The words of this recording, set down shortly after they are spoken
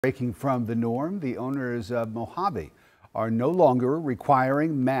Breaking from the norm, the owners of Mojave are no longer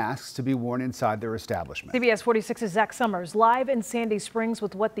requiring masks to be worn inside their establishment. CBS 46's Zach Summers live in Sandy Springs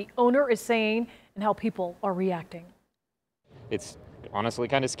with what the owner is saying and how people are reacting. It's honestly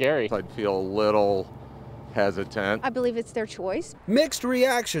kind of scary. I'd feel a little hesitant. I believe it's their choice. Mixed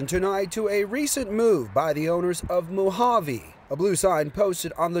reaction tonight to a recent move by the owners of Mojave. A blue sign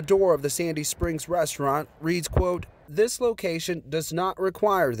posted on the door of the Sandy Springs restaurant reads, quote, "This location does not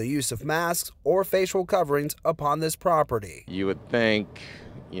require the use of masks or facial coverings upon this property." You would think,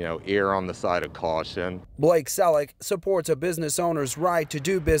 err on the side of caution. Blake Selleck supports a business owner's right to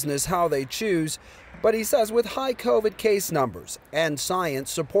do business how they choose, but he says with high COVID case numbers and science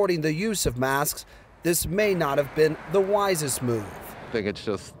supporting the use of masks, this may not have been the wisest move. I think it's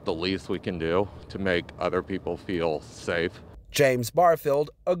just the least we can do to make other people feel safe. James Barfield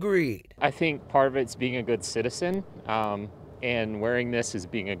agreed. I think part of it's being a good citizen, and wearing this is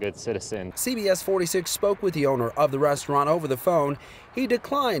being a good citizen. CBS 46 spoke with the owner of the restaurant over the phone. He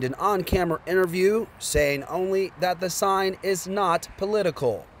declined an on-camera interview, saying only that the sign is not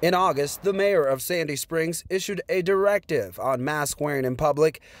political. In August, the mayor of Sandy Springs issued a directive on mask wearing in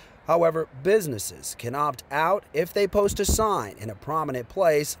public. However, businesses can opt out if they post a sign in a prominent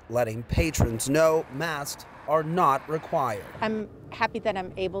place letting patrons know masks are not required. I'm happy that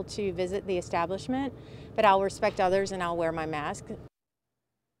I'm able to visit the establishment, but I'll respect others and I'll wear my mask.